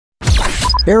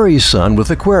Aries Sun with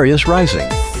Aquarius rising.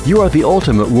 You are the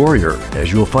ultimate warrior,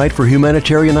 as you'll fight for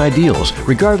humanitarian ideals,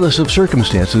 regardless of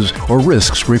circumstances or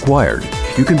risks required.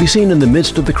 You can be seen in the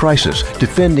midst of the crisis,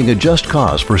 defending a just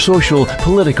cause for social,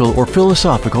 political, or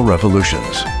philosophical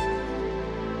revolutions.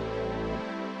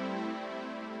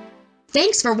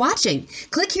 Thanks for watching.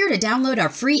 Click here to download our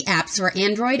free apps for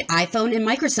Android, iPhone, and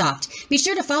Microsoft. Be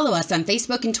sure to follow us on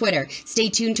Facebook and Twitter. Stay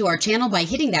tuned to our channel by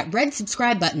hitting that red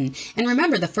subscribe button. And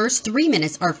remember, the first 3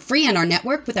 minutes are free on our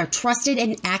network with our trusted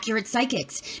and accurate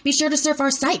psychics. Be sure to surf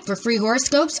our site for free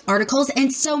horoscopes, articles,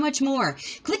 and so much more.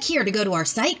 Click here to go to our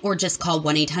site or just call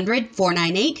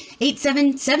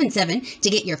 1-800-498-8777 to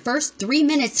get your first 3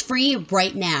 minutes free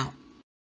right now.